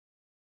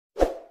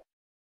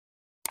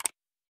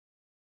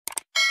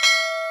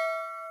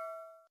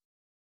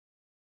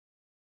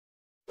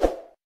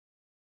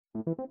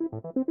Hello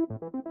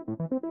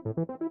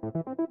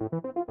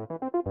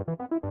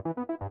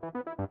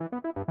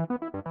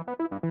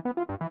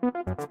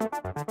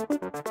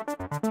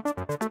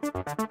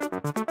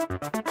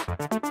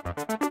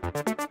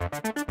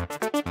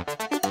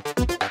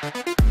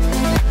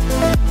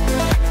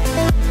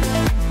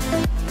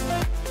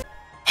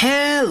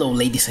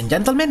ladies and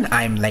gentlemen,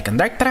 I'm Lycan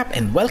Dark Trap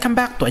and welcome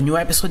back to a new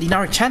episode in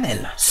our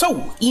channel.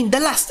 So, in the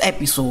last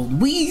episode,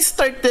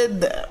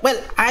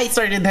 I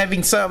started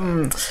having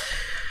some,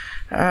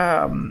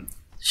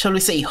 shall we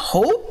say,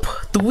 hope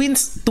to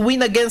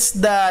win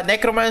against the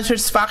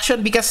Necromancer's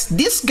faction because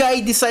this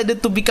guy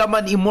decided to become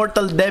an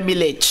immortal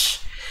Demi-Lich.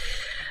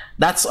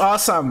 That's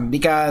awesome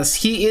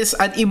because he is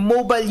an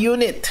immobile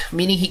unit,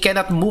 meaning he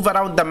cannot move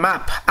around the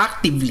map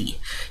actively.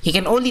 He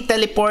can only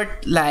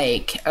teleport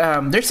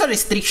there's a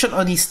restriction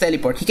on his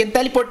teleport. He can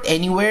teleport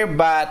anywhere,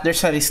 but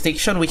there's a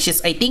restriction, which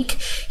is I think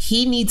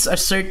he needs a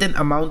certain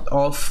amount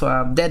of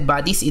dead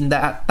bodies in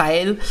the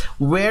tile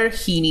where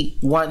he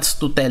wants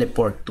to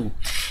teleport to.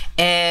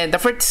 And the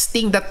first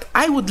thing that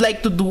I would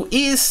like to do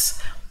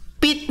is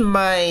pit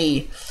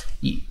my...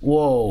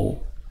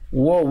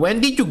 Whoa,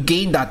 when did you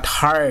gain that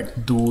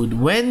heart, dude?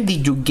 When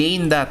did you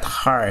gain that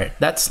heart?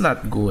 That's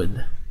not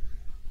good.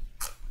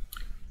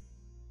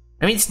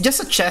 I mean, it's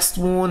just a chest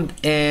wound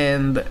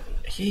and...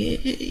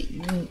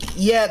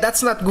 yeah,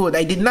 that's not good.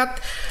 I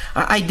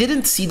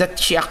didn't see that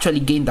she actually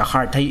gained the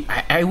heart.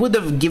 I would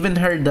have given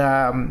her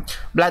the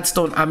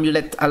Bloodstone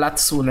Amulet a lot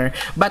sooner.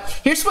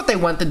 But here's what I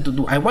wanted to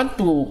do. I want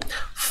to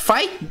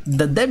fight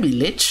the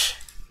Demi-Lich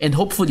and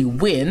hopefully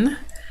win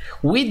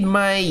with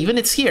my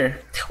units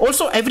here.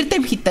 Also, every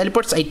time he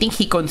teleports, I think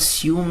he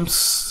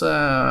consumes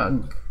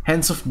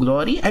Hands of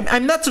Glory.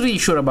 I'm not really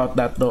sure about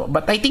that though,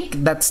 but I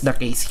think that's the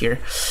case here.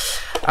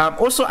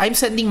 Also, I'm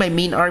sending my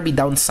main army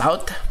down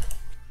south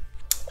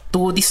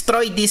to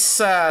destroy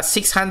this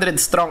 600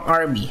 strong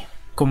army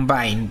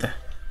combined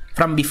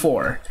from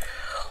before.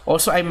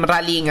 Also, I'm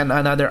rallying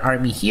another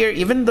army here,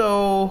 even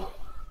though...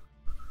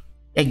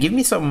 yeah, give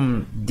me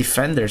some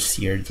defenders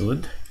here,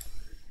 dude.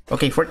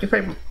 Okay,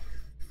 45...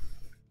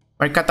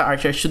 Arcata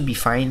Archer should be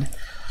fine.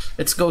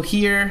 Let's go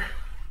here.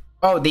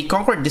 Oh, they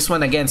conquered this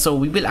one again, so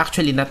we will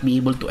actually not be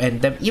able to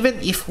end them, even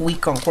if we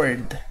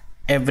conquered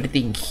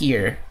everything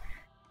here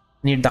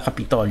near the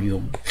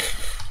Capitolium.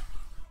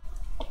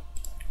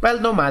 Well,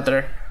 no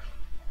matter.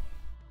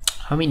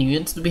 How many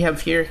units do we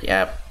have here?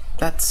 Yeah,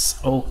 that's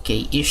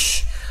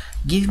okay-ish.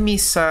 Give me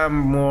some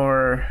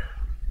more...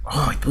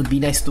 oh, it would be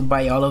nice to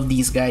buy all of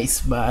these guys,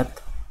 but...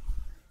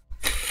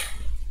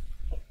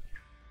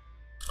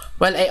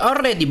 well, I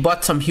already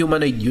bought some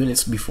humanoid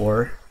units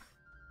before.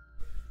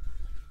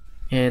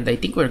 And I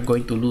think we're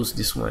going to lose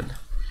this one.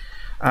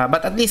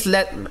 But at least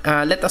let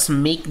us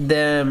make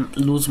them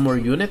lose more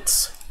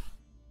units.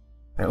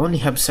 I only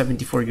have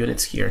 74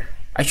 units here.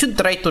 I should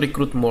try to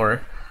recruit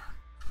more.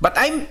 But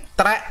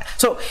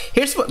so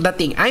here's the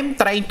thing. I'm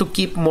trying to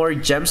keep more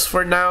gems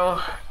for now.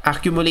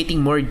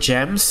 Accumulating more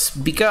gems.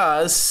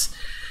 Because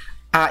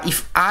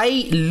if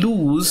I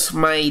lose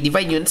my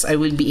divine units, I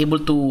will be able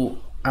to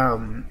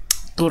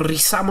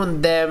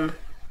resummon them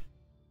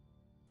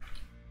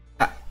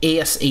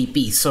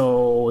ASAP.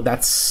 So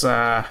that's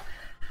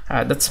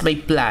my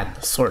plan,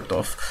 sort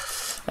of.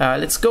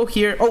 Let's go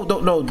here. Oh,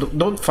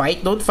 don't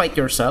fight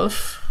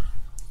yourself.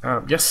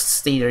 Just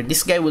stay there.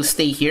 This guy will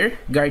stay here,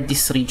 guard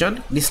this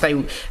region. This guy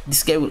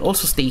will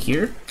also stay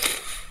here.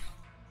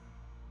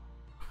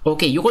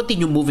 Okay, you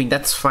continue moving,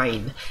 that's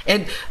fine.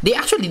 And they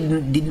actually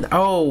didn't...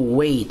 oh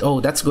wait, oh,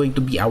 that's going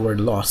to be our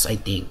loss, I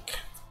think.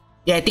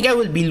 Yeah, I think I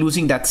will be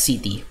losing that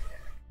city.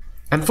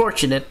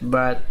 Unfortunate,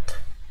 but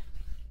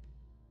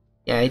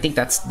yeah, I think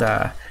that's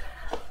the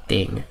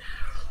thing.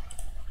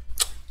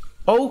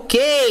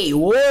 Okay,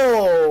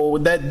 whoa,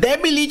 the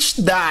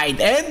Demi-Lich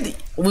died, and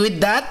with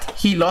that,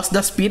 he lost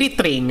the Spirit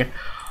Ring.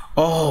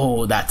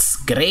 Oh, that's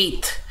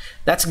great.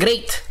 That's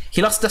great.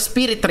 He lost the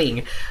Spirit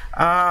Ring.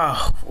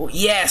 Ah,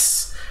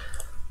 yes.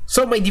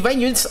 So my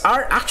divine units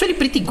are actually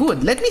pretty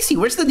good. Let me see,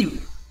 where's the...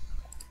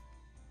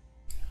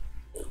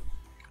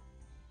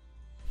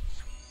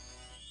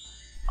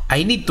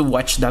 I need to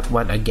watch that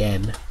one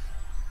again.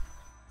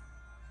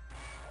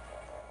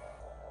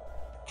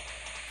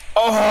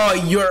 Oh,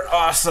 you're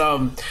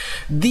awesome.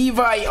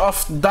 Divi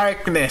of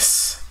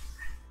Darkness.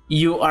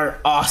 You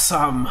are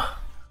awesome.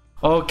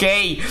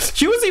 Okay.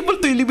 She was able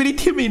to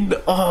eliminate him in...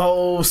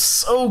 oh,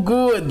 so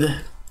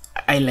good.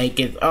 I like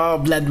it. Oh,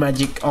 Blood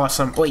Magic.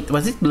 Awesome. Wait,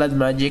 was it Blood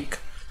Magic?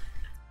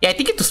 Yeah, I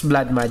think it was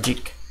Blood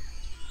Magic.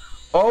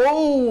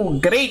 Oh,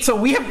 great. So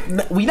we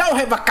now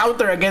have a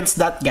counter against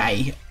that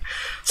guy.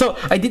 So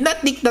I did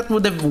not think that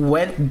would have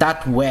went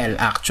that well,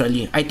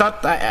 actually. I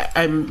thought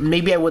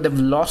maybe I would have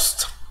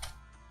lost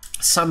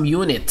some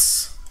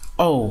units.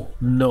 Oh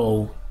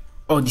no.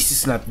 Oh, this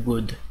is not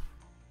good.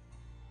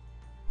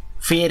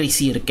 Fairy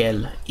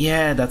Circle.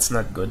 Yeah, that's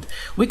not good.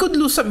 We could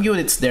lose some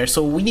units there,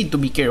 so we need to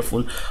be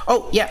careful.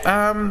 Oh yeah,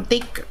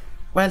 take...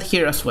 well,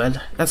 here as well.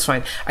 That's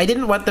fine. I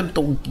didn't want them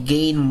to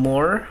gain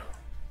more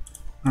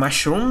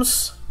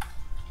mushrooms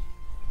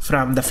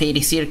from the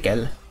Fairy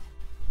Circle.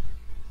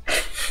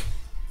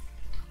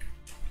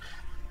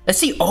 Let's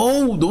see.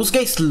 Oh, those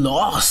guys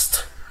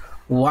lost.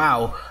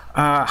 Wow.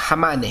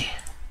 Hamane.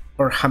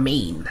 Or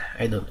Hamain.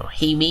 I don't know.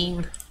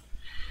 Hamain.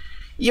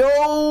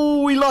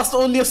 Yo, we lost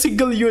only a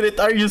single unit.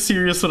 Are you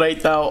serious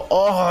right now?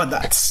 Oh,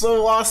 that's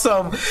so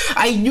awesome.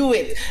 I knew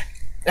it.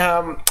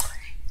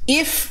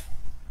 If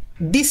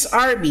this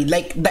army,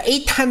 like the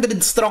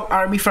 800 strong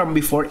army from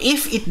before,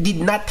 if it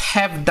did not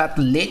have that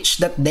lich,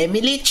 that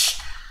demi-lich,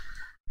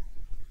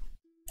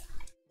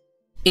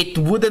 it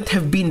wouldn't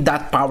have been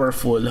that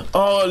powerful.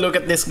 Oh, look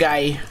at this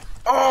guy.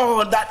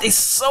 Oh, that is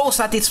so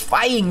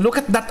satisfying. Look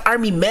at that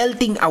army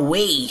melting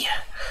away.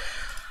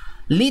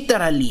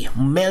 Literally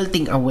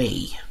melting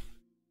away.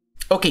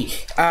 Okay,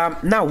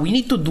 now we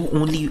need to do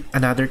only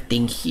another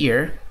thing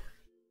here.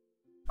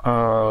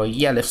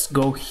 Yeah, let's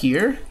go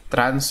here.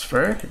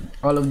 Transfer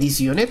all of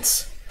these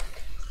units.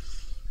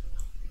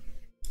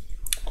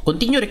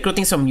 Continue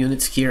recruiting some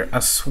units here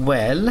as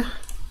well.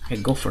 Okay,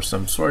 go for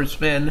some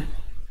swordsmen.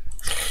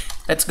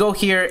 Let's go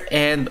here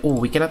and... oh,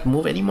 we cannot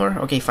move anymore?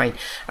 Okay, fine.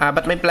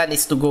 But my plan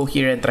is to go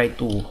here and try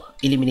to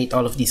eliminate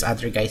all of these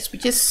other guys,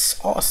 which is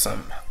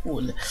awesome.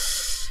 Cool.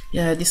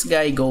 Yeah, this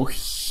guy go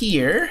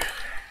here.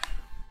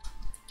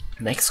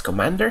 Next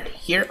commander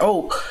here.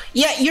 Oh,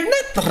 yeah, you're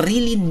not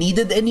really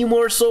needed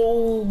anymore,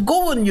 so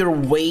go on your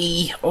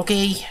way,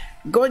 okay?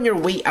 Go on your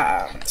way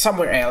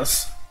somewhere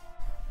else.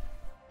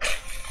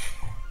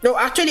 No,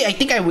 actually, I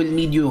think I will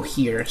need you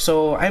here,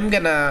 so I'm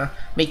gonna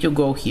make you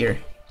go here.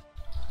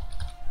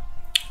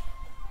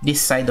 This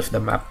side of the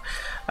map.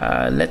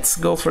 Let's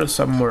go for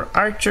some more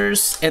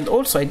archers, and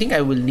also I think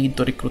I will need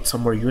to recruit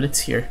some more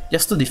units here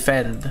just to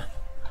defend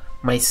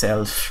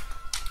myself.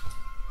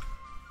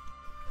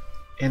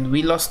 And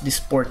we lost this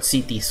port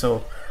city,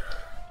 so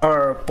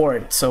or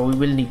port, so we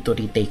will need to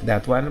retake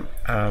that one.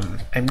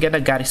 I'm gonna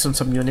garrison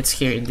some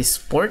units here in this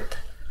port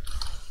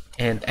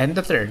and end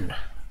the turn.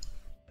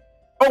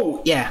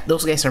 Oh yeah,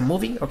 those guys are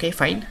moving. Okay,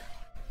 fine.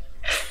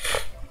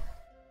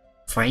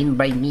 Fine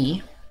by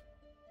me.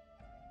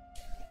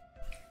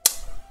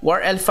 War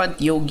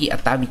Elephant, Yogi,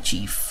 Atami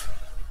Chief.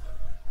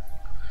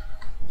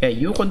 Yeah,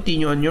 you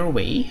continue on your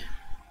way.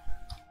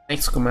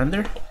 Next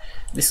commander.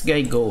 This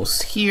guy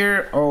goes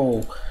here.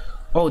 Oh,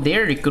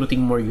 they're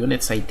recruiting more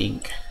units, I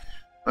think.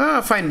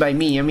 Fine by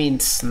me. I mean,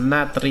 it's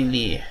not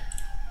really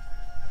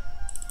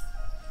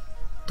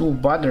too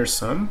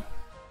bothersome.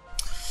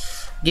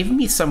 Give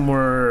me some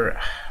more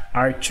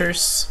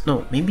archers.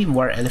 No, maybe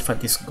War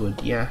Elephant is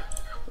good. Yeah,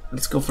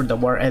 let's go for the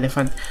War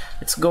Elephant.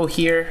 Let's go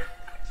here.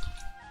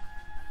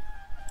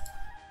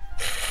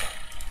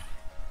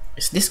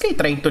 Is this guy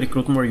trying to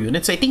recruit more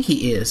units? I think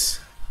he is.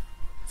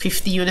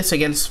 50 units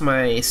against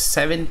my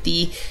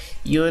 70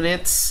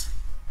 units.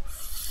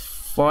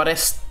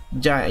 Forest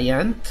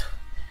Giant.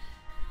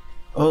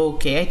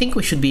 Okay, I think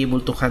we should be able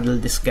to handle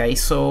this guy,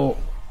 so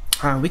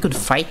we could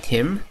fight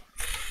him.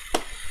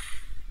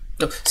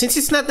 Since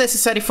it's not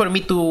necessary for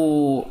me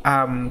to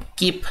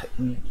keep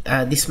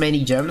this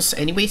many gems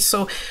anyway,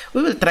 so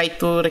we will try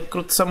to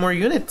recruit some more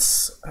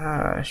units.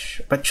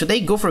 But should I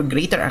go for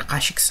Greater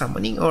Akashic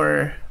Summoning,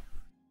 or...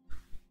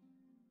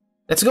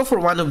 let's go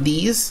for one of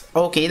these.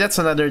 Okay, that's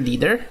another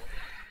leader.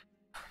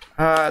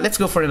 Let's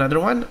go for another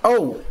one.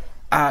 Oh,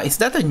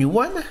 is that a new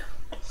one?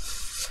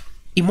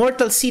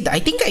 Immortal Seed. I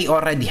think I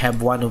already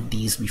have one of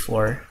these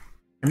before.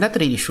 I'm not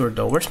really sure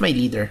though. Where's my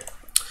leader?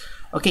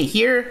 Okay,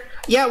 here.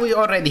 Yeah, we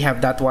already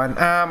have that one.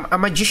 A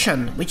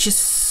Magician, which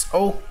is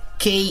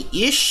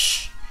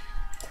okay-ish.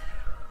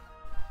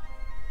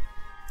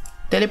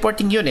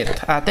 Teleporting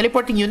unit.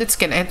 Teleporting units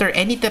can enter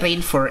any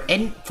terrain for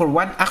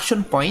one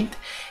action point.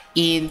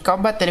 In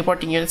combat,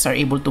 teleporting units are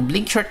able to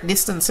blink short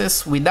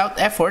distances without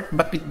effort,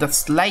 but with the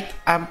slight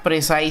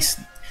unprecise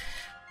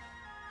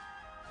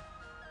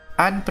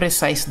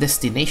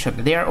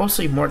destination. They are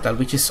also immortal,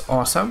 which is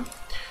awesome.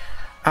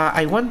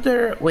 I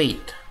wonder...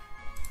 wait.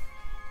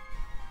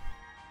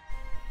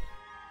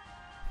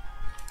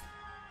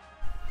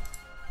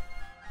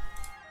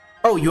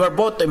 Oh, you are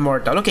both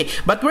immortal. Okay,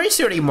 but where is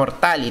your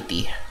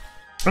immortality?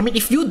 I mean,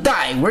 if you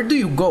die, where do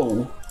you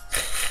go?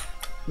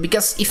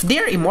 Because if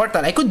they're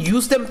immortal, I could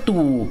use them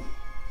to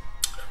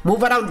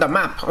move around the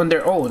map on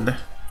their own.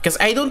 Because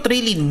I don't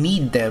really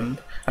need them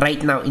right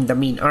now in the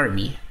main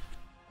army.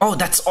 Oh,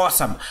 that's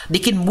awesome. They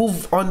can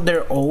move on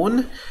their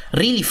own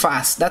really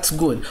fast. That's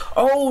good.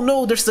 Oh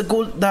no, there's the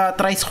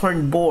thrice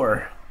horned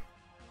boar.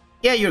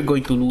 Yeah, you're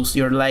going to lose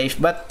your life,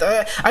 but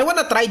I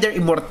wanna try their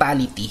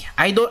immortality.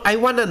 I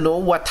wanna know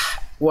what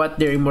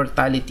their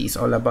immortality is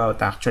all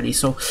about actually.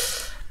 So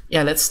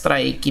yeah, let's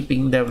try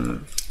keeping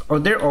them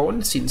on their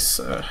own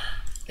since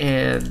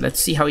and let's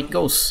see how it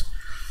goes.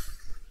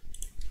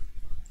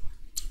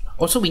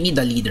 Also, we need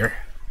a leader.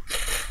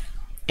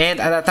 And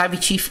an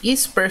Atavi Chief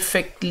is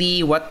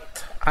perfectly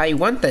what I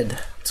wanted.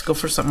 Let's go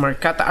for some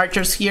Markata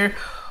archers here.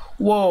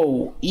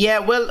 Whoa. Yeah,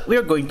 well,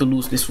 we're going to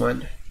lose this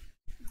one.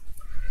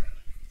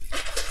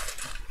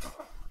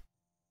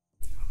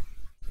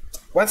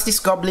 Once these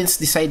goblins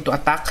decide to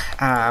attack,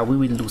 we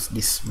will lose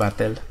this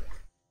battle.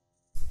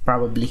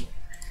 Probably.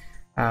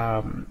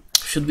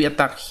 should we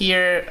attack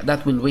here?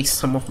 That will waste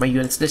some of my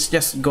units. Let's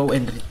just go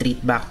and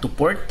retreat back to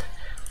port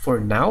for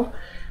now.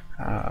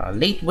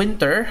 Late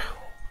winter,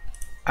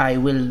 I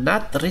will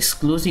not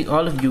risk losing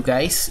all of you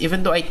guys,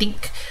 even though I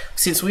think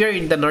since we are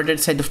in the northern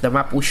side of the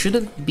map, we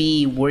shouldn't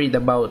be worried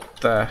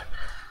about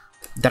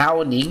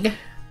drowning,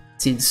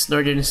 since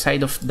northern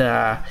side of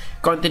the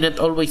continent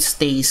always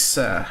stays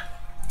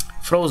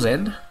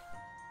frozen.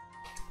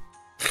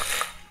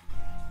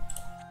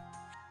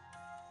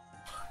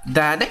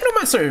 The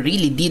Necromancer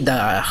really did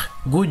a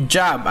good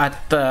job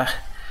at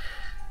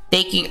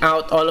taking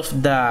out all of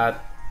the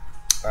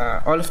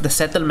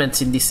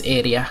settlements in this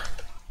area.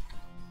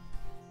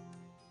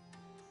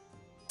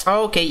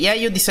 Okay, yeah,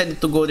 you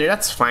decided to go there.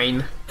 That's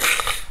fine.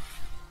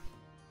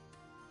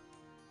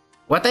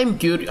 What I'm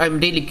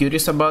really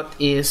curious about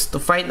is to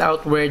find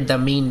out where the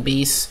main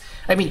base,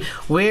 I mean,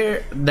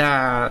 where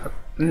the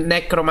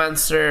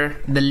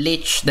Necromancer, the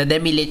Lich, the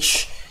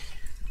Demi-Lich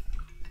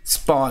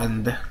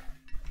spawned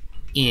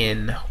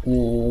in.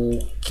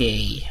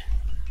 Okay.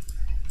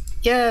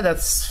 Yeah,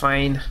 that's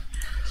fine.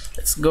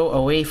 Let's go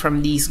away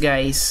from these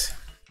guys.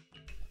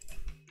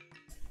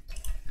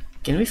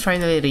 Can we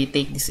finally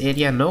retake this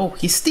area? No,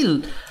 he's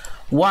still...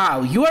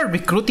 Wow, you are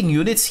recruiting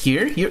units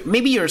here?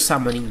 Maybe you're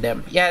summoning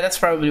them. Yeah, that's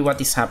probably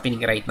what is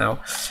happening right now.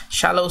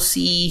 Shallow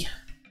Sea.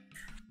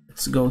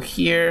 Let's go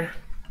here.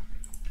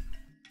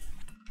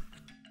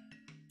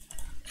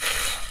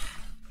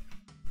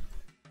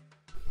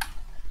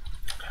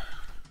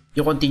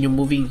 You continue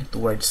moving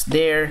towards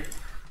there.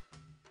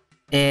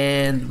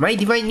 And my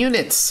divine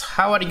units,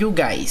 how are you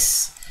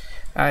guys?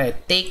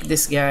 Take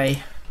this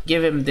guy,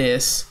 give him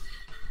this.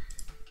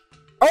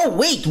 Oh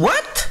wait,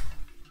 what?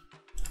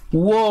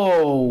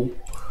 Whoa!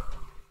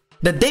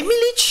 The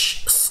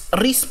Demi-Lich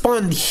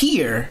respawned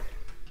here.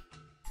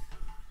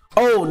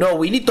 Oh no,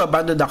 we need to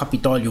abandon the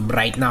Capitolium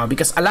right now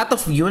because a lot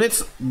of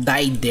units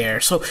died there.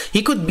 So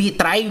he could be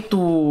trying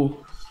to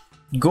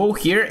go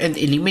here and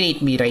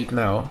eliminate me right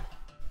now.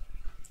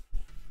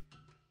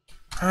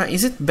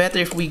 Is it better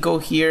if we go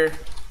here?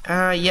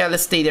 Yeah,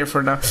 let's stay there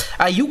for now.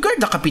 You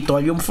guard the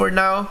Capitolium for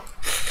now.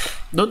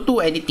 Don't do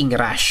anything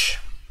rash.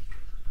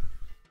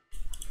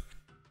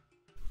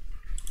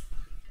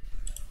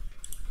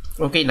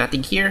 Okay,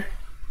 nothing here.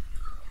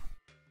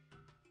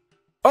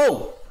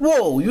 Oh,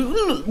 whoa!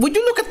 Would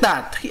you look at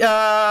that?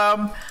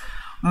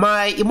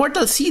 My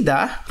Immortal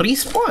Sida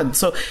respawned.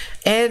 So,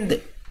 and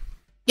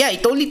yeah,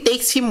 it only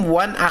takes him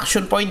one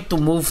action point to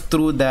move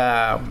through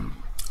the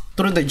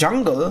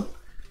jungle.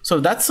 So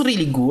that's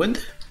really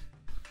good.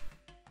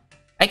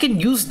 I can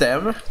use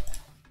them.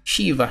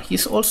 Shiva,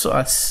 he's also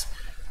a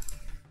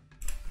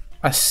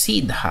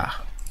Siddha.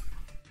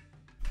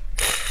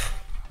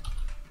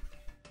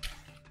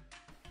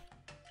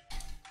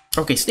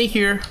 Okay, stay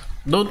here.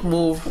 Don't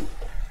move.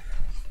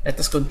 Let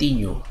us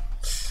continue.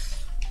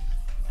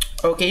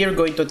 Okay, you're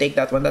going to take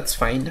that one. That's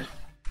fine.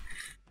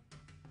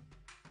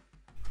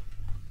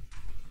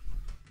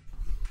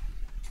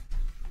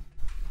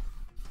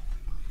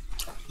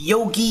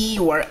 Yogi,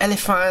 War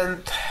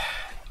Elephant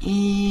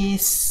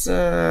is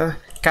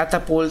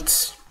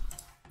catapults.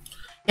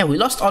 Yeah, we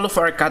lost all of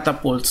our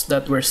catapults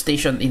that were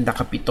stationed in the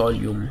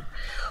Capitolium.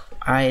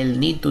 I'll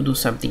need to do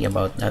something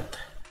about that.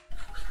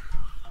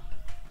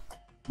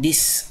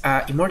 This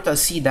Immortal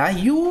Sida,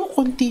 you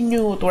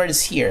continue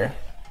towards here.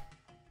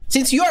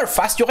 Since you are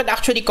fast, you can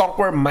actually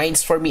conquer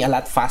mines for me a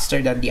lot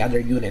faster than the other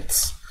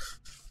units.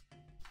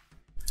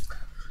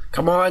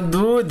 Come on,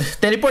 dude.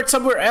 Teleport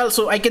somewhere else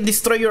so I can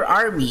destroy your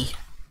army.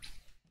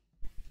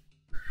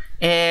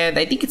 And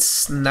I think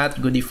it's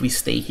not good if we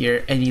stay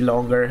here any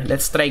longer.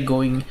 Let's try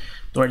going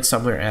towards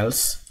somewhere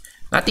else.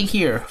 Nothing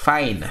here.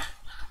 Fine.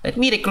 Let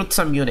me recruit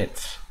some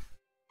units.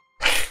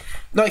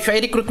 No, if I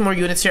recruit more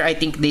units here, I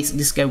think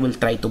this guy will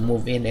try to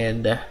move in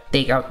and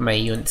take out my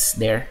units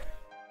there.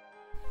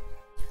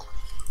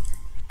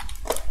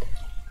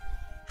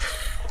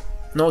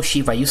 No,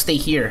 Shiva, you stay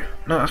here.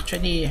 No,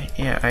 actually,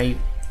 yeah, I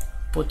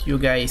put you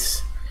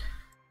guys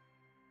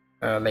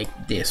like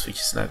this, which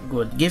is not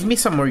good. Give me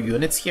some more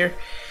units here.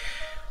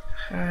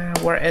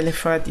 War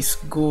Elephant is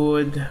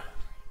good.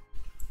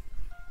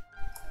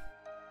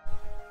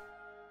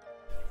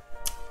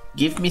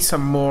 Give me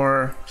some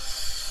more.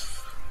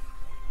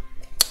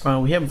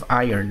 We have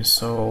iron,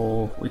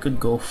 so we could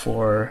go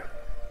for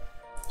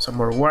some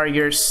more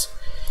warriors.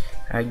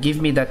 Give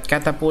me that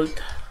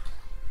catapult.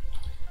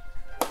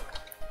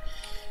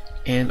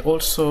 And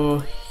also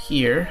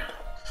here,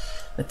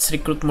 let's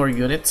recruit more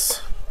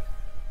units.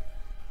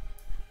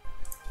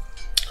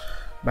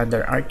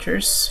 Bandar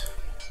archers,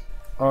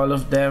 all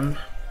of them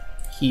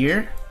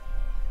here,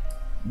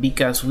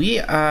 because we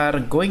are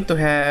going to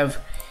have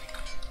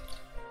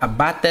a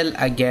battle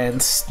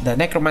against the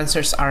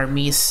Necromancer's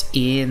armies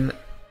in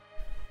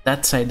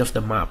that side of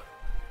the map,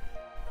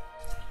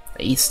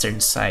 the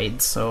eastern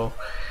side. So,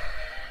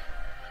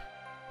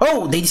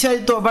 oh, they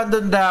decided to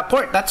abandon the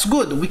port. That's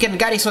good. We can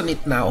garrison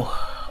it now.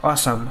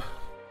 Awesome.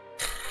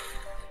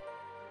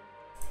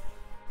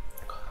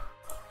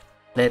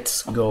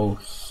 Let's go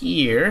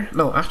here.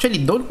 No,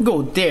 actually, don't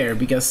go there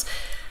because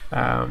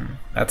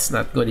That's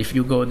not good. If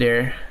you go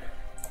there,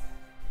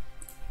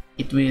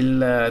 it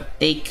will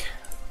take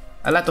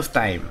a lot of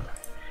time.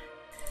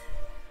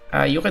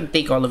 You can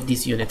take all of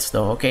these units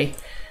though, okay?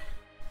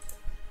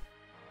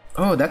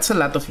 Oh, that's a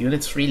lot of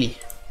units, really.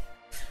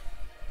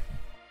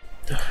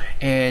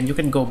 And you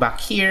can go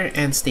back here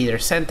and stay there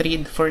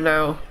sentryed for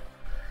now.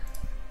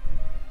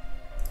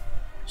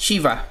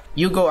 Shiva,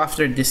 you go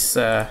after this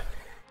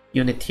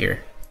unit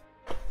here.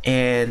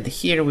 And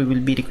here we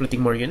will be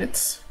recruiting more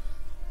units.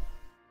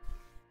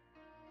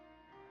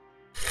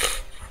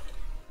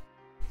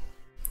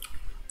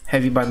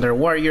 Heavy Bander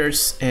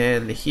Warriors,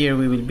 and here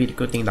we will be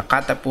recruiting the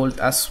Catapult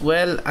as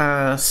well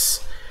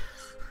as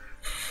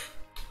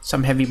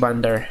some Heavy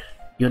Bander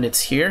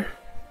units here.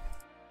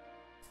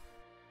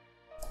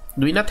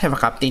 Do we not have a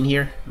captain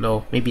here?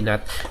 No, maybe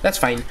not. That's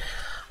fine.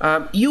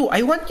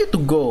 I want you to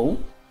go.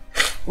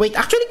 Wait,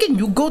 actually, can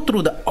you go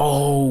through the...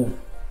 Oh,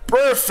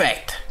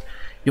 perfect.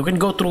 You can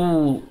go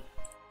through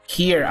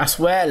here as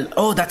well.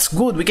 Oh, that's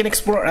good. We can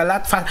explore a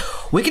lot fast.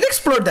 We can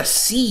explore the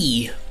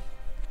sea.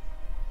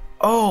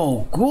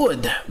 Oh,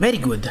 good. Very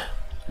good.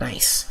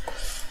 Nice.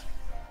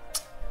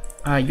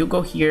 You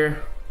go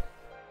here.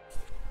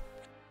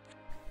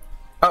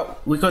 Oh,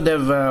 we could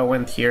have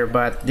went here,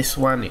 but this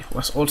one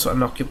was also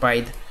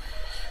unoccupied.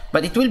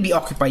 But it will be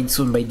occupied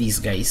soon by these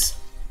guys.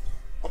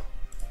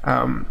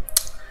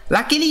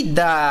 Luckily,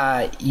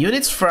 the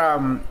units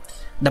from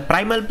the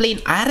Primal Plane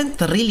aren't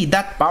really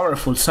that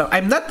powerful, so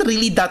I'm not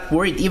really that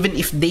worried, even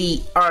if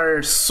they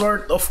are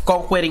sort of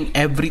conquering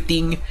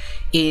everything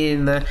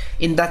in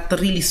that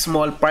really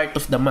small part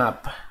of the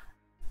map.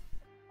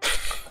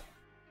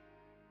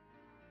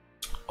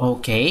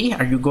 Okay,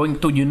 are you going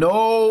to...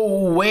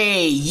 No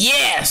way!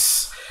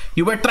 Yes!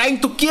 You were trying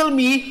to kill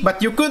me,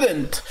 but you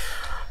couldn't.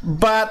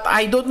 But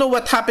I don't know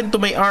what happened to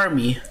my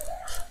army.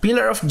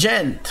 Pillar of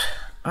Gent.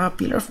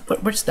 Pillar of...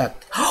 Where's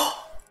that?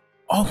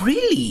 Oh,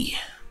 really?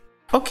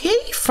 Okay,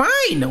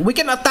 fine. We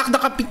can attack the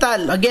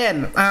capital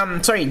again.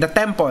 Sorry, the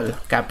temple.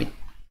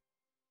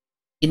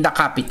 In the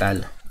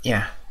capital.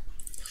 Yeah.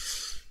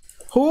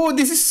 Oh,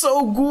 this is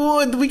so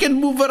good. We can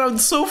move around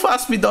so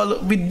fast with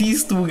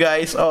these two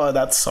guys. Oh,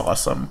 that's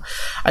awesome.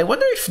 I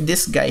wonder if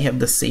this guy have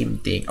the same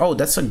thing. Oh,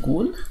 that's a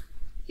ghoul?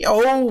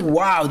 Oh,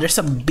 wow. There's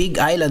a big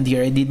island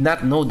here. I did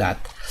not know that.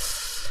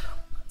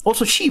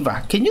 Also,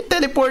 Shiva, can you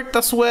teleport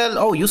as well?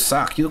 Oh, you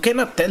suck. You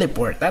cannot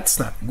teleport. That's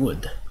not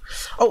good.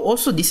 Oh,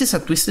 also, this is a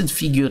twisted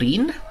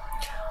figurine.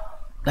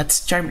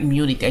 That's charm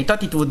immunity. I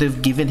thought it would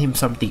have given him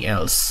something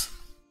else.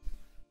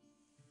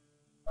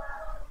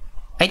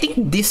 I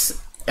think this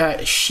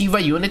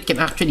Shiva unit can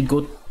actually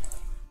go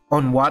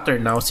on water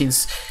now,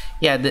 since,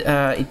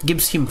 yeah, it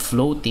gives him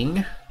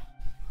floating.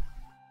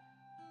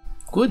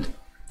 Good.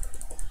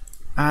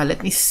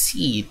 Let me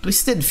see.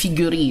 Twisted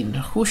figurine.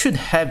 Who should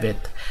have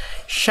it?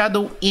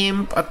 Shadow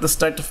Imp at the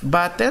start of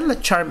battle.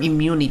 Charm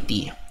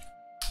immunity.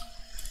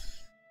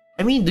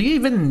 I mean, do you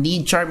even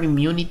need charm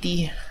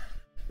immunity?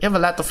 You have a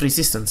lot of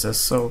resistances,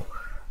 so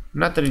I'm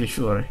not really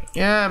sure.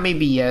 Yeah,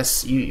 maybe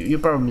yes. You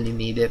probably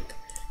need it.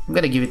 I'm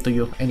gonna give it to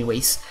you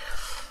anyways.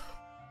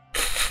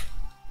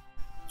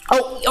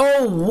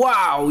 Oh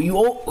wow!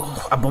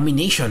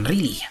 Abomination,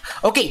 really?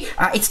 Okay,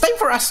 it's time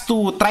for us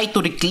to try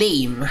to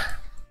reclaim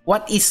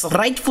what is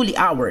rightfully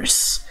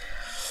ours.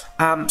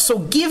 So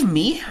give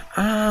me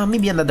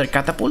maybe another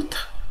catapult.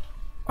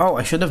 Oh,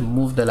 I should have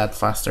moved a lot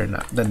faster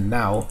than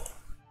now.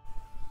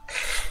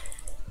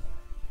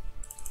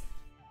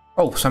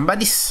 Oh,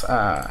 somebody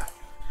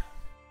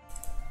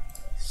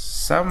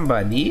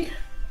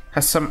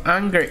has some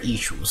anger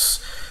issues.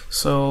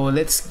 So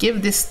let's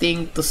give this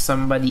thing to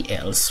somebody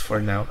else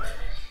for now.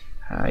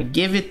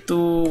 Give it to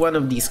one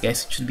of these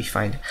guys. It should be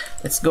fine.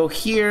 Let's go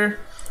here,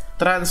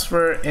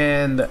 transfer,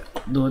 and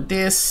do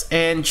this.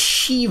 And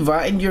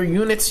Shiva and your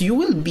units, you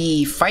will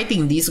be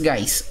fighting these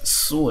guys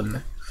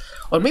soon.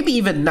 Or maybe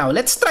even now.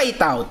 Let's try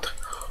it out.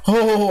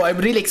 Oh, I'm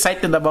really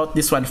excited about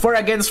this one. 4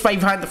 against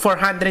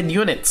 400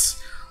 units.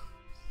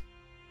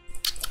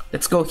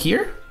 Let's go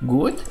here.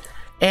 Good.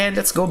 And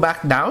let's go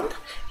back down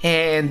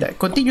and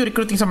continue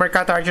recruiting some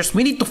Markata archers.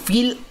 We need to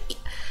fill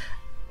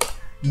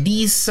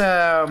these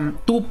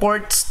 2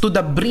 ports to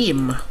the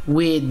brim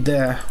with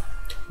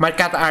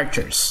Markata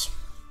archers.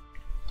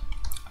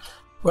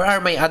 Where are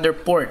my other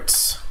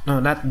ports? No,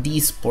 not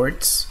these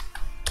ports.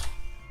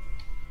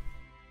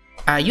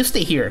 You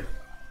stay here.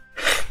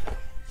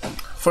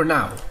 For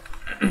now.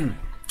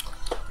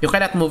 You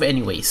cannot move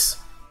anyways.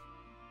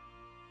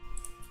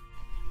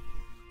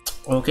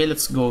 Okay,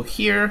 let's go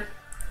here.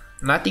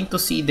 Nothing to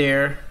see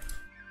there.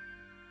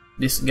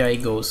 This guy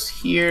goes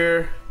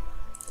here.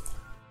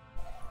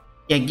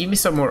 Yeah, give me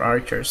some more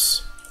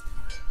archers.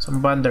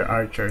 Some Bander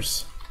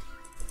archers.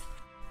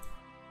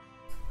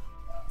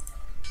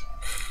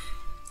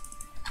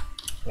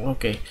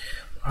 Okay.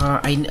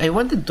 I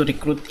wanted to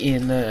recruit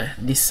in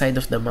this side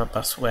of the map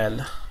as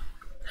well.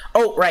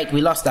 Oh, right,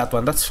 we lost that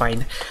one. That's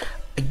fine.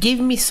 Give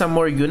me some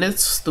more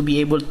units to be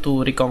able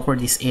to reconquer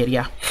this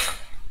area.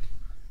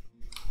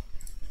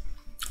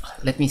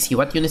 Let me see.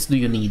 What units do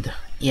you need?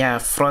 Yeah,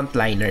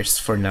 frontliners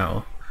for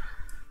now.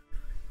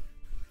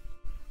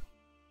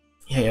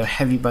 Yeah,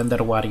 heavy bandar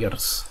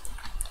warriors.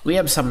 We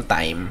have some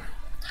time.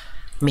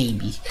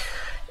 Maybe.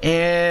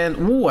 And,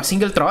 ooh, a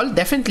single troll?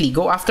 Definitely,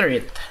 go after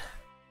it.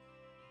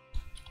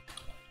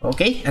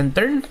 Okay, and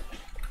turn.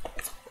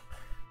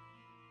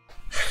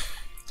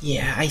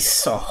 Yeah, I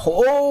saw.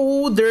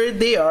 Oh, there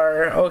they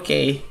are.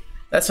 Okay,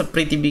 that's a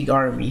pretty big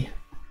army.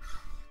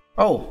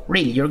 Oh,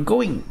 really? You're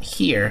going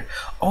here?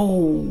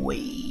 Oh,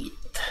 wait.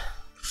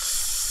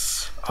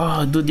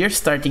 Oh, dude, they're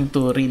starting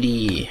to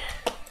really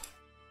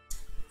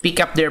pick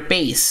up their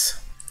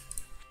pace.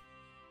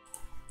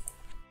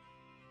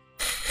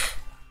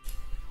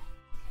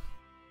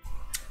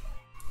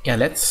 Yeah,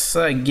 let's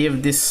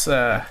give this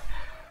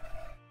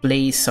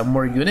place some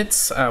more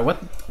units.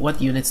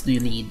 What units do you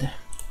need?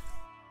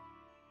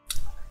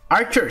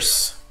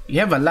 Archers.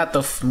 You have a lot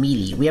of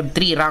melee. We have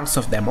 3 ranks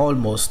of them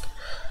almost.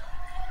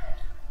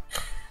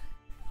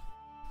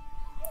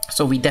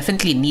 So we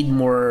definitely need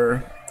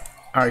more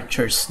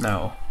archers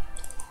now.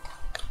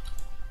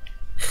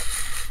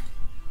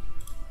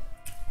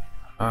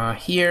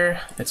 Here,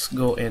 let's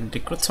go and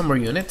recruit some more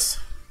units.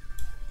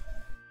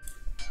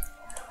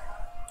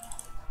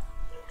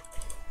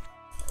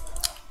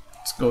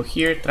 Let's go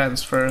here,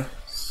 transfer,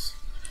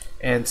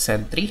 and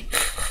sentry.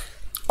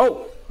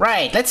 Oh,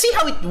 right. Let's see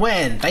how it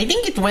went. I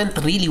think it went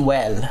really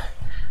well.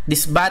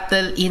 This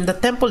battle in the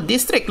Temple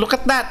District. Look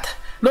at that.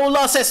 No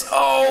losses.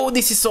 Oh,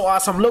 this is so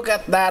awesome. Look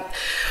at that.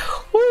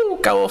 Woo,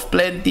 Cow of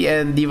Plenty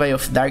and Divi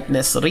of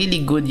Darkness.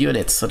 Really good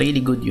units. Really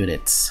good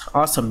units.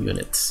 Awesome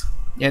units.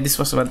 Yeah, this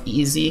was one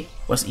easy.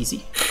 Was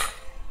easy.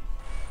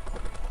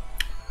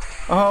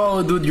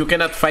 Oh, dude, you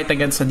cannot fight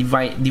against the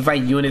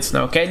divine units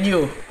now, can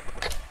you?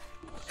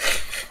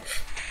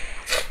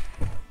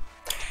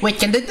 Wait,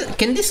 can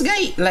this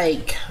guy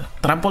like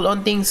trample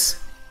on things?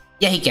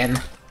 Yeah, he can.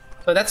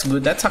 So that's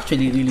good. That's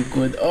actually really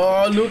good.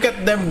 Oh, look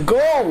at them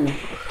go!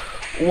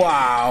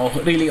 Wow,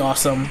 really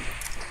awesome.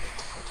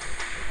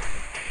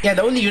 Yeah,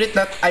 the only unit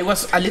that I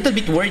was a little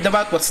bit worried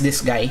about was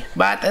this guy.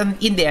 But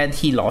in the end,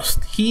 he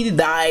lost. He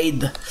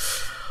died.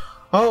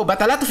 Oh,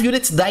 but a lot of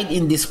units died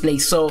in this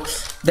place. So,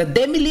 the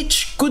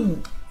Demi-Lich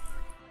could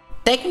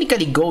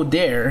technically go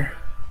there.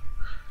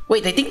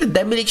 Wait, I think the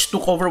Demi-Lich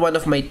took over one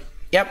of my...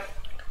 Yep.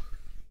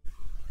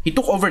 He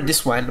took over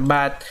this one,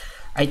 but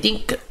I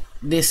think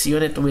this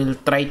unit will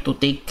try to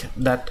take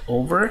that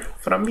over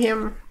from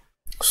him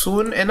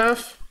soon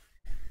enough.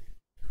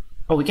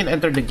 Oh, we can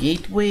enter the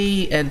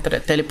gateway and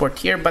teleport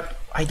here, but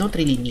I don't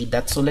really need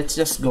that, so let's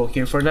just go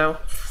here for now.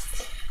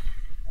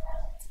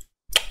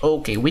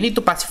 Okay, we need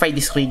to pacify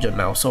this region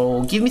now,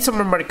 so give me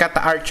some more Markata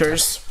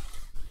archers.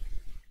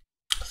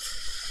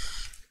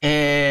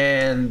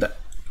 And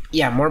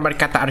yeah, more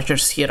Markata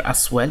archers here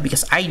as well,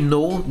 because I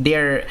know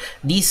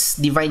these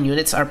divine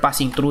units are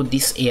passing through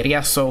this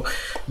area, so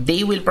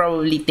they will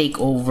probably take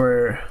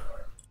over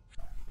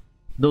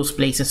those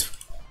places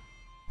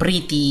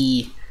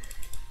pretty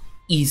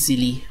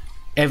easily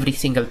every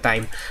single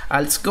time.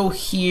 Let's go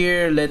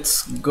here.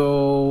 Let's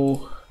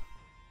go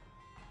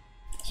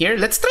here.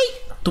 Let's try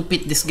to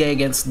pit this guy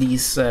against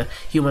these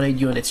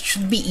humanoid units.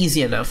 Should be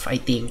easy enough, I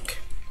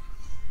think,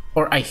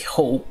 or I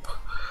hope.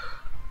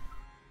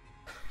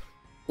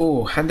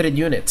 Oh, 100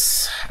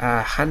 units.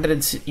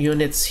 100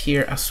 units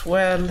here as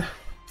well.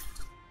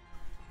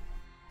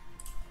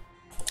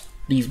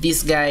 Leave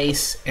these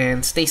guys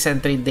and stay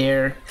sentry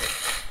there.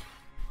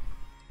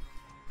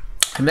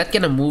 I'm not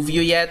gonna move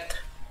you yet,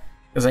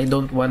 because I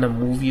don't wanna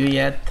move you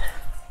yet.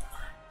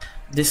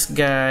 This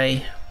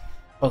guy...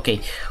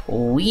 Okay,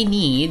 we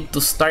need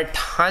to start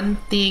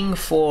hunting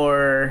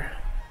for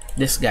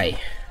this guy,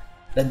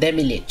 the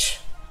Demi-Lich.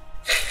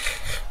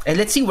 And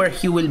let's see where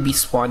he will be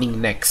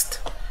spawning next.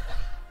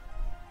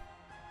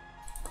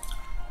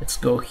 Let's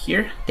go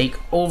here, take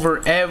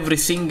over every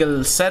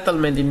single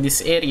settlement in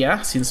this area,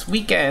 since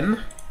we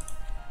can.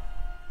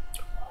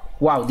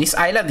 Wow, this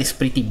island is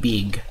pretty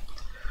big.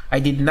 I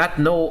did not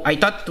know. I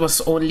thought it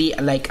was only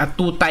like a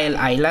 2-tile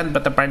island,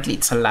 but apparently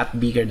it's a lot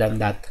bigger than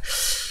that.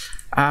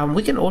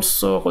 We can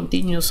also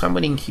continue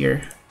summoning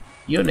here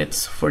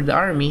units for the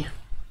army.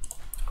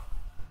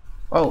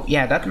 Oh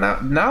yeah, that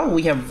now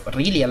we have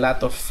really a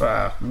lot of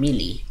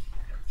melee.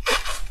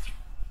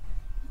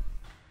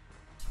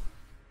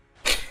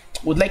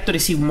 Would like to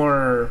receive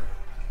more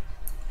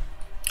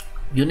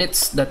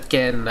units that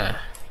can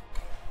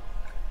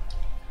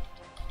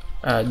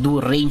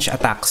do range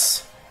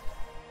attacks.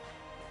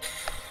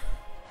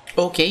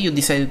 Okay, you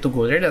decided to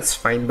go there. That's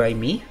fine by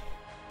me.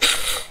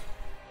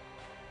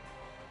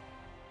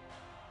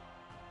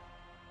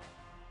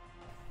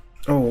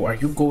 Oh, are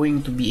you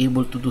going to be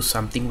able to do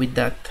something with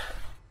that?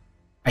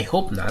 I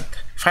hope not.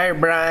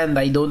 Firebrand,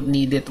 I don't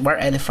need it. War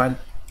Elephant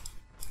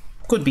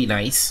could be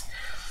nice.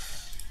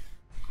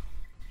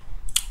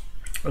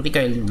 I think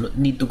I'll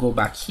need to go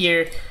back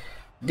here.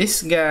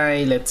 This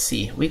guy, let's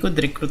see. We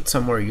could recruit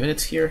some more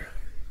units here.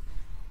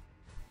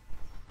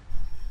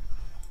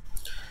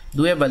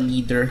 Do we have a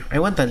leader? I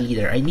want a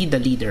leader. I need a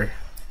leader.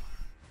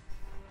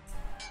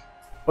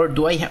 Or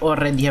do I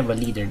already have a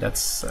leader?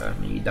 That's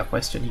maybe the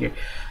question here.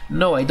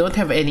 No, I don't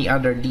have any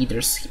other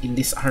leaders in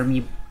this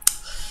army.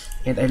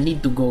 And I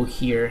need to go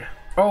here.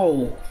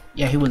 Oh,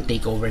 yeah, he will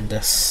take over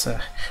this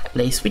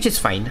place, which is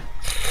fine.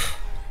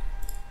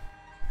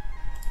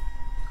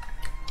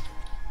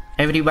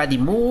 Everybody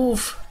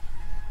move.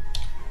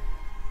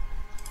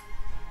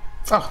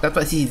 Oh, that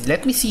was easy.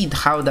 Let me see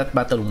how that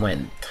battle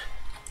went.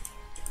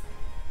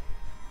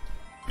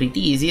 Pretty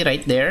easy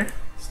right there.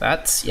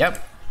 That's,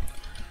 yep.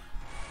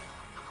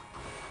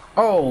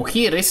 Oh,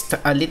 he risked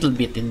a little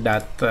bit in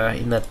that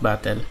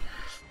battle.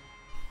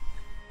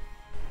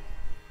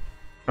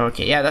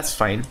 Okay, yeah, that's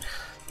fine.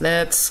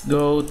 Let's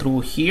go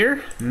through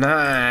here.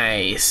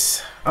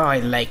 Nice. Oh, I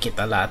like it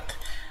a lot.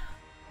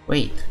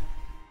 Wait.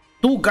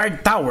 2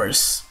 guard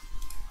towers.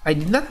 I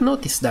did not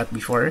notice that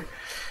before.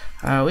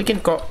 We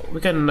can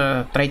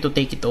try to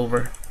take it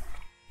over.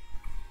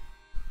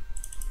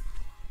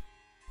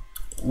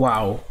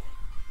 Wow.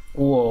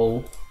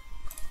 Whoa.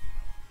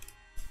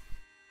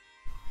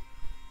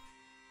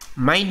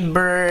 Mind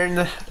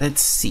burn.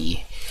 Let's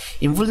see.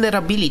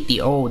 Invulnerability.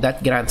 Oh,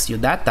 that grants you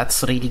that.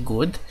 That's really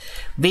good.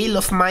 Veil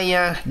of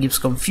Maya gives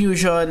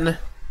confusion.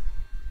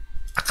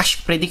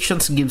 Akashic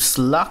predictions gives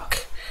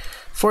luck.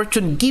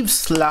 Fortune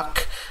gives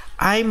luck.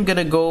 I'm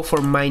gonna go for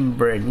Mind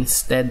burn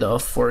instead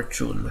of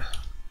Fortune.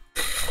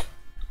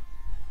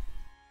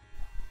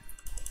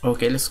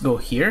 Okay, let's go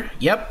here.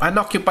 Yep,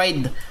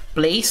 unoccupied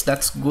place.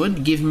 That's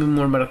good. Give me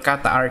more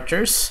Markata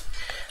archers.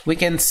 We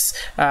can,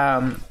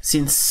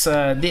 since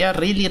they are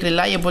really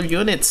reliable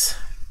units,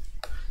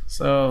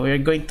 so we're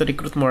going to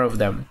recruit more of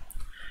them.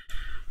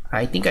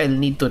 I think I'll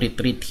need to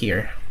retreat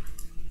here.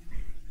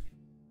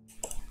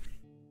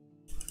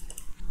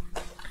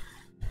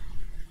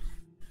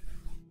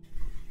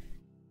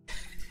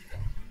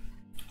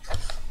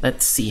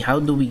 Let's see, how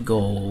do we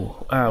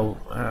go?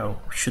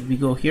 Should we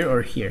go here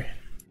or here?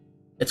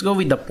 Let's go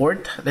with the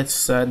port.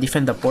 Let's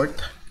defend the port.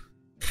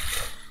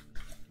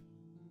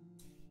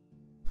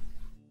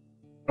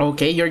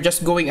 Okay, you're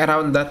just going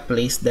around that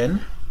place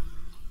then.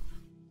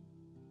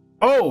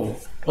 Oh,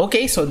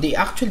 okay, so they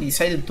actually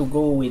decided to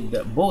go with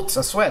the boats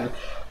as well.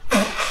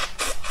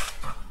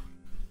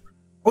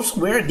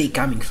 Also, where are they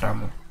coming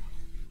from?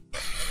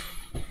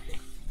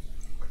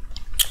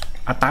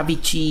 Atabi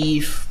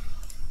Chief.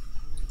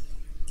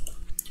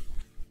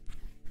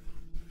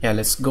 Yeah,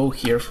 let's go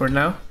here for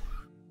now.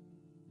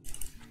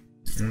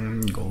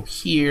 Go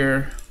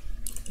here.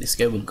 This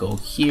guy will go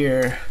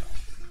here.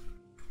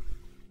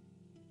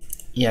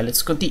 Yeah,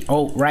 let's continue.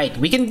 Oh, right.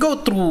 We can go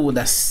through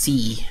the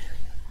sea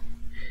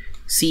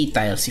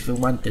tiles if we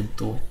wanted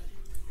to.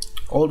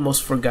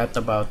 Almost forgot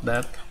about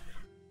that.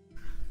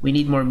 We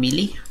need more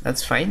melee.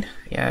 That's fine.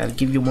 Yeah, I'll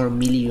give you more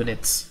melee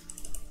units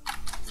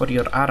for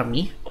your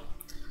army.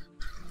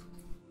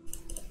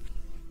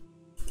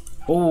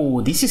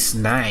 Oh, this is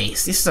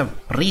nice. This is a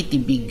pretty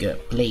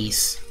big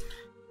place.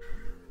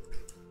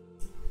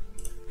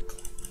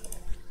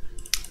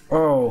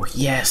 Oh,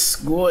 yes.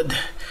 Good.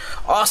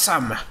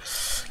 Awesome.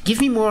 Give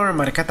me more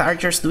Markata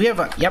archers. Do we have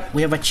a... Yep,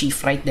 we have a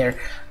chief right there.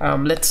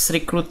 Let's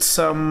recruit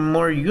some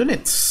more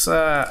units.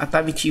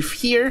 Atabi chief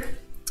here.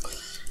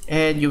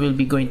 And you will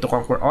be going to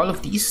conquer all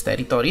of these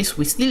territories.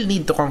 We still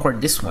need to conquer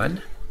this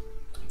one.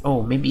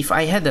 Oh, maybe if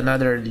I had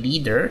another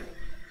leader,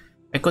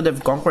 I could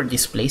have conquered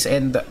this place.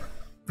 And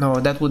no,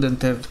 that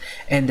wouldn't have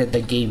ended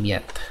the game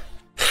yet.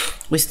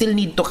 We still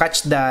need to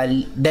catch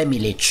the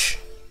Demi-Lich.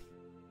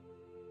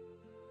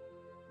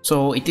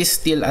 So it is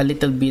still a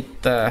little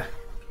bit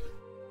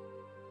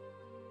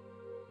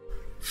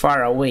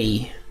far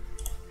away.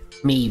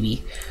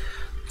 Maybe.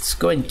 Let's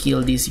go and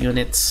kill these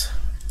units.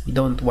 We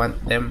don't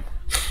want them.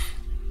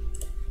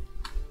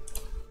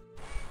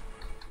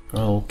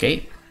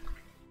 Okay.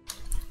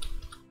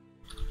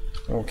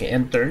 Okay,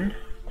 and turn.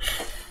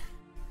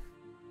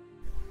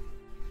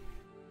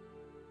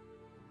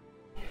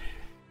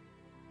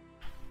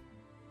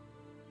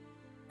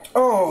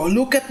 Oh,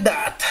 look at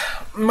that.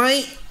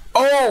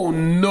 Oh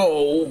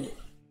no.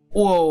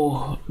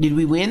 Whoa. Did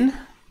we win?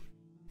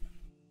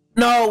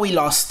 No, we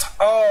lost.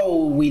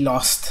 Oh, we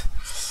lost.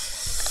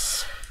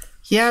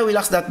 Yeah, we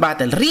lost that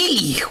battle.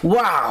 Really?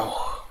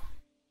 Wow.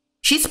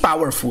 She's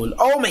powerful.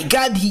 Oh my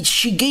god,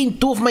 she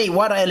gained 2 of my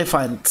water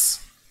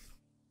elephants.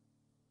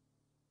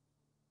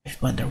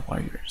 5 Wonder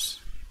Warriors.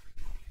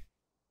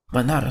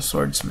 Manara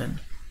Swordsman.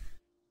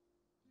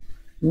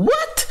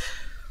 What?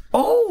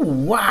 Oh,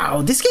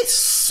 wow. This guy's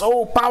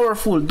so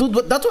powerful.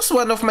 Dude, that was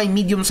one of my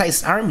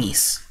medium-sized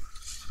armies.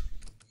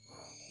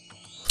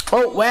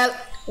 Oh, well,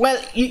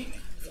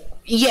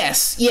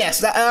 yes,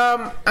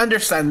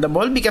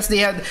 understandable, because they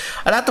had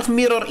a lot of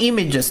mirror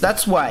images.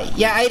 That's why.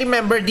 Yeah, I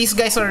remember these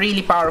guys are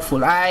really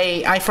powerful.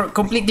 I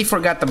completely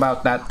forgot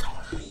about that.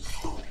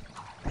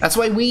 That's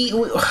why we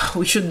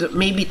should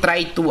maybe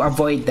try to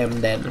avoid them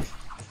then.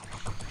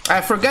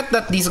 I forgot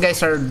that these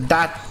guys are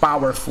that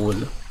powerful.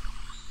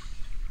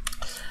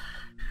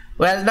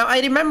 Well, now I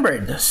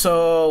remembered.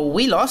 So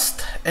we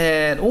lost,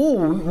 and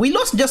oh, we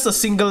lost just a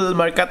single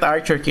Markata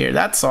archer here.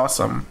 That's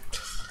awesome.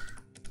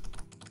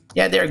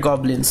 Yeah, they're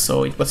goblins,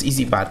 so it was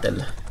easy battle.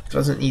 It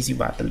was an easy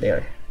battle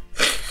there.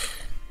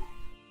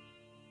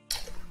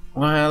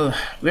 Well,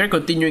 we're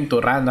continuing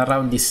to run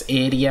around this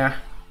area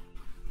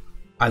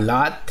a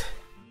lot.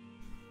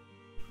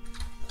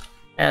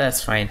 Yeah,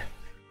 that's fine.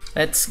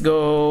 Let's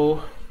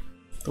go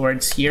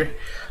towards here.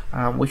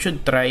 We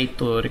should try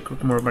to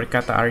recruit more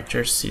Markata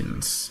archers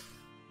since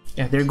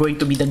they're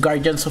going to be the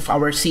guardians of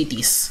our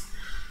cities.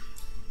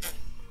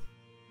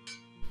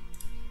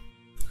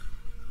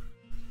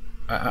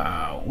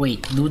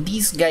 Wait, do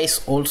these guys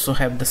also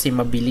have the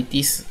same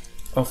abilities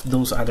of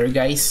those other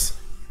guys?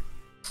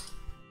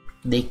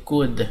 They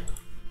could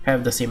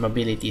have the same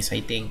abilities, I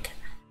think.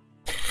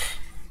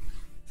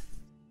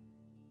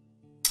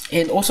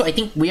 And also, I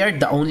think we are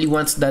the only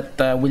ones that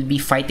will be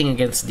fighting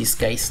against these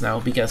guys now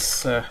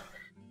because,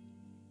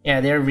 yeah,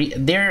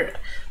 they're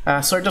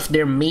sort of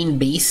their main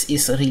base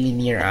is really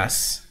near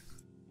us,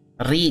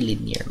 really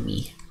near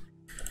me,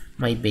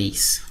 my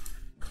base.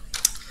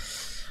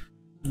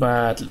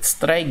 But let's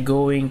try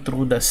going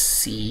through the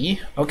sea.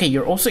 Okay,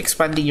 you're also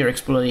expanding your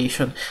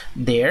exploration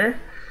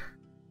there.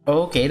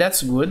 Okay,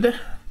 that's good.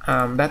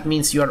 That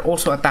means you are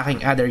also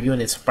attacking other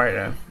units,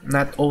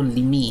 not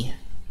only me.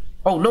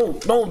 Oh no,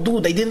 no,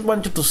 dude, I didn't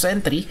want you to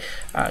sentry.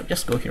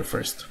 Just go here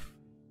first.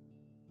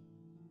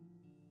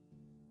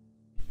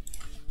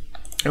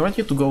 I want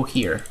you to go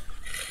here.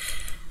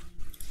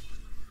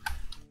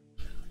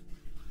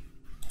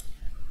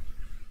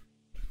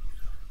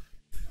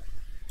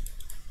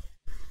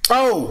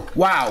 Oh,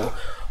 wow.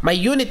 My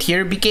unit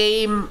here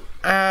became,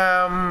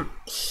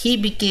 he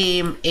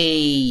became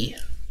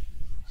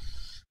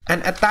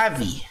an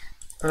Atavi.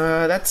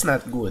 That's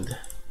not good.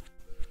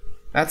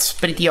 That's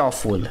pretty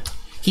awful.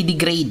 He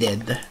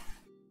degraded.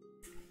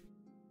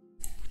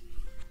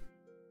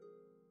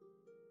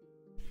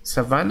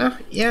 Savannah?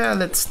 Yeah,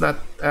 let's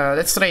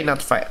try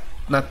not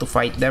to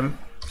fight them.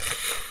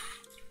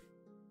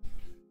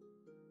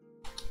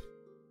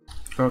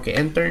 Okay,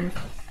 end turn.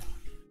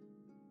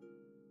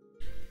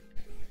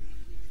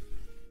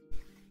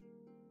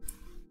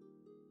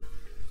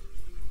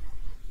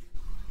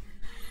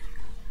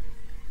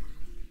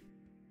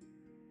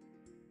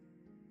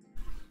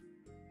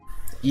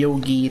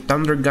 Yogi,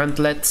 Thunder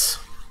Gauntlets.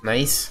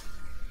 Nice.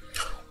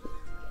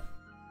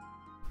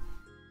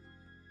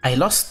 I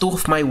lost 2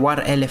 of my war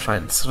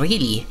elephants.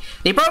 Really?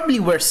 They probably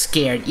were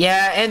scared.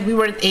 Yeah, and we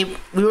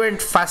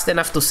weren't fast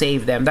enough to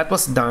save them. That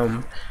was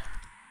dumb.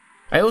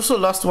 I also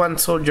lost 1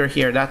 soldier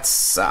here. That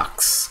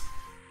sucks.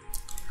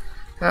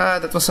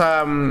 That was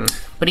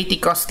pretty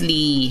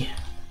costly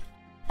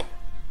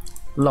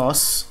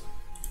loss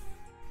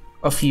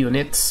of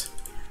units.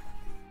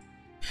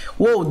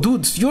 Whoa,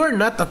 dudes, you're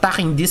not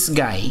attacking this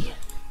guy.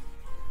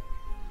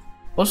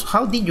 Also,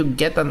 how did you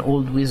get an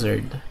old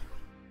wizard?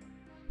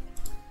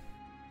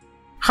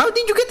 How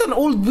did you get an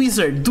old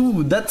wizard?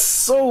 Dude, that's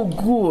so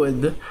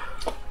good.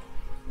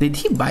 Did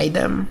he buy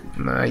them?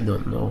 No, I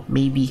don't know.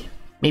 Maybe.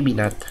 Maybe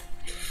not.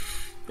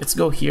 Let's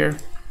go here.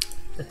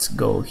 Let's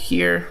go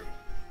here.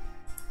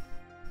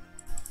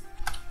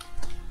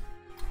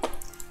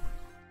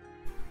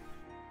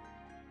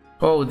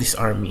 Oh, this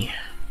army.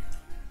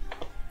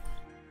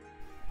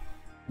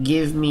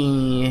 Give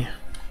me...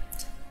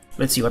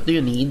 Let's see, what do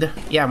you need?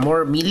 Yeah,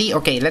 more melee?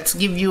 Okay, let's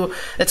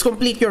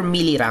complete your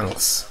melee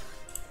ranks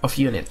of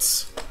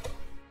units.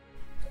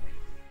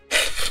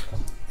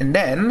 And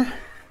then...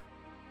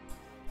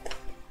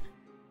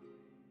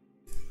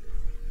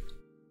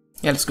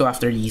 yeah, let's go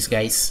after these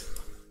guys.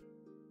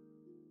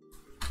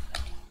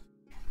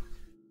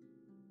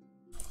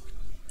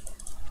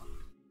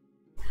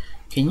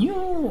 Can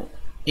you...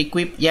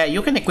 equip? Yeah,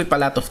 you can equip a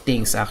lot of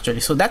things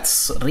actually, so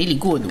that's really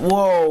good.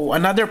 Whoa,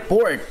 another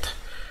port.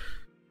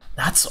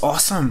 That's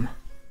awesome.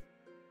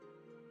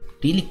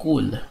 Really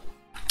cool.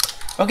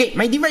 Okay,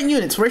 my divine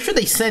units, where should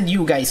I send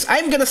you guys?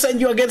 I'm gonna send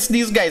you against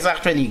these guys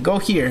actually.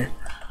 Go here.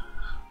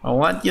 I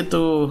want you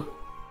to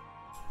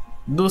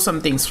do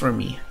some things for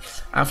me.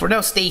 For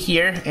now, stay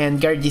here and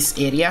guard this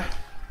area.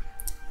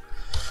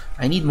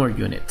 I need more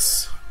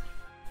units.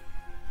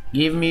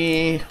 Give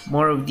me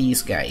more of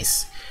these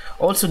guys.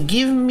 Also,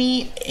 give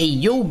me a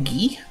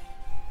yogi.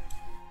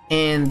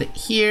 And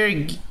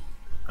here,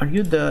 are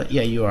you the...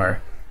 yeah, you are.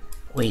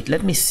 Wait,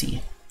 let me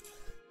see.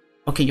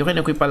 Okay, you can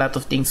equip a lot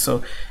of things.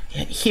 So,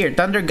 here,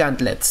 Thunder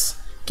Gauntlets.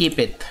 Keep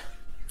it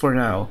for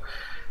now.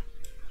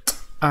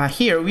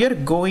 Here, we are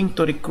going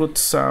to recruit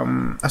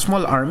a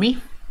small army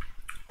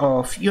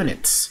of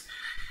units.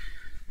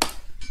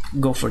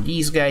 Go for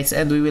these guys,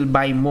 and we will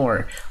buy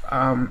more.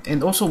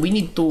 And also, we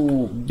need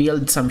to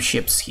build some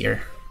ships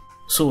here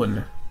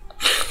soon.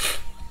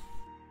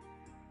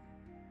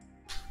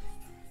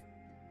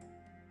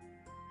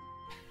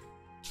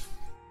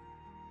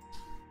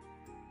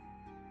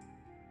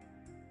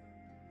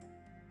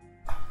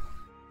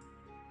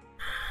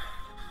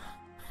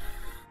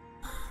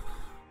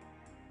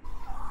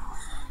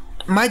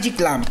 Magic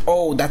lamp.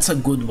 Oh, that's a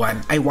good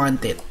one. I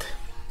want it.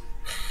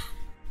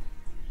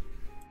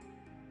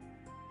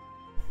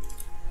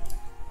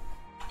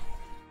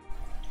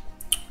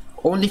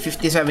 Only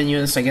 57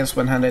 units against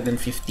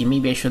 150.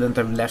 Maybe I shouldn't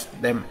have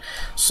left them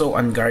so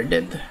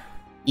unguarded.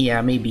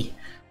 Yeah, maybe.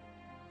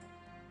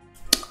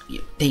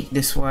 take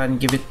this one,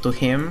 give it to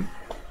him.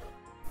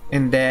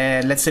 And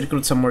then let's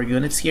recruit some more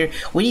units here.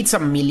 We need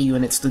some melee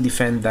units to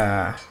defend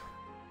the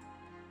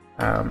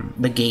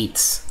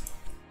gates.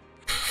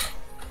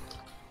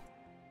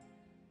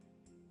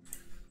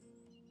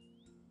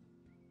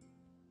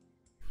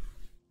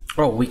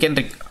 Oh, we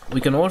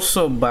can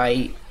also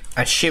buy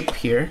a ship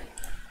here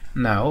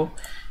now,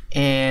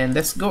 and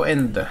let's go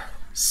and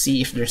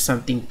see if there's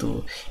something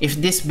to, if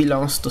this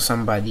belongs to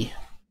somebody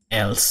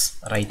else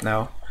right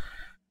now.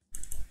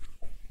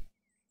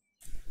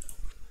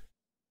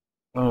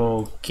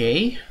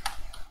 Okay.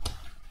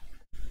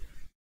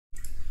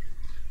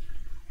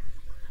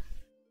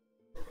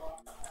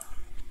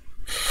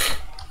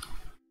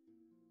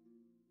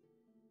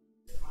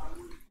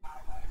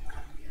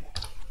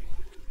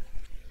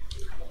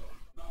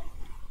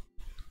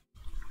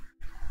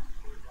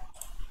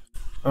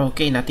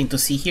 Okay, nothing to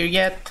see here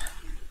yet.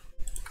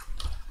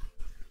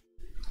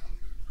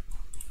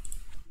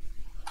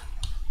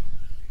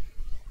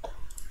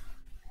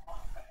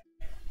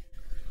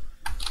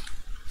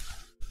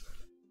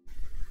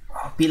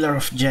 Oh, Pillar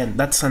of Gent,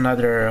 that's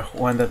another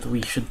one that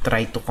we should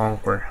try to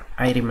conquer.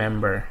 I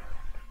remember.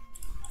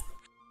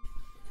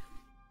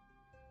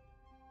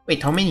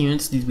 Wait, how many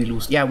units did we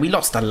lose? Yeah, we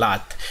lost a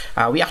lot.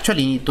 We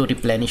actually need to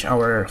replenish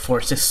our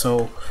forces,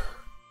 so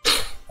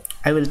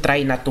I will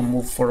try not to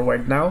move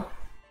forward now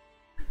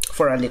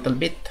for a little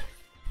bit.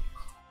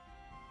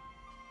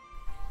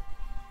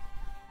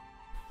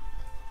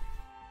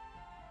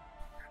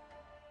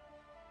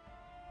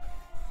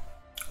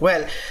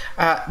 Well,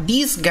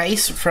 these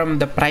guys from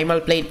the primal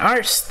plane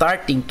are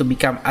starting to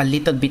become a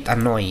little bit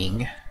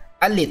annoying.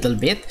 A little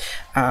bit.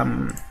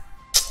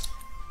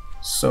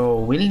 So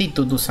we'll need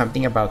to do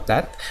something about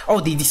that.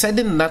 Oh, they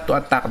decided not to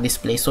attack this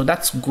place, so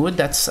that's good.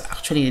 That's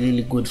actually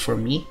really good for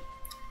me.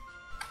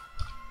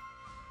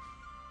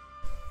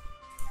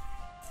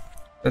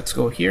 Let's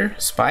go here.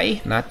 Spy,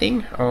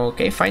 nothing.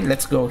 Okay, fine.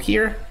 Let's go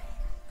here.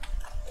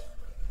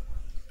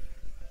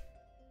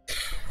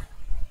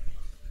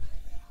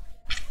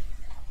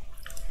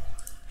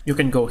 You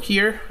can go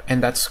here,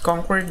 and that's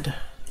conquered.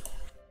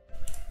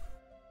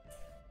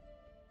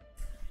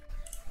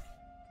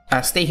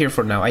 Stay here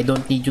for now. I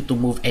don't need you to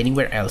move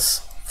anywhere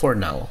else for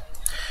now.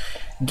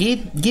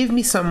 Give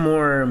me some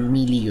more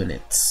melee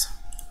units.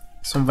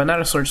 Some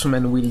Vanara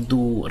swordsmen will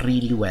do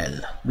really well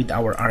with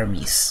our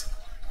armies.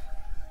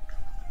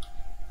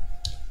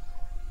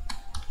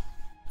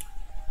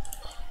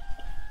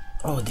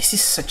 Oh, this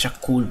is such a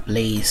cool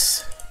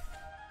place.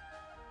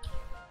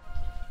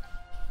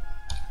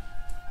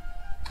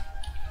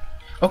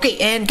 Okay,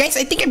 and guys,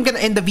 I think I'm gonna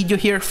end the video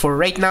here for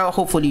right now.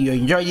 Hopefully you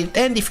enjoyed it,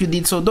 and if you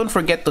did so, don't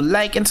forget to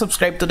like and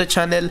subscribe to the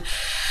channel.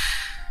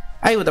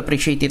 I would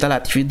appreciate it a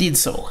lot if you did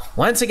so.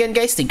 Once again,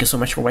 guys, thank you so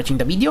much for watching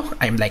the video.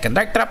 I'm Like a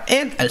Dark Trap,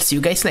 and I'll see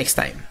you guys next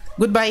time.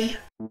 Goodbye!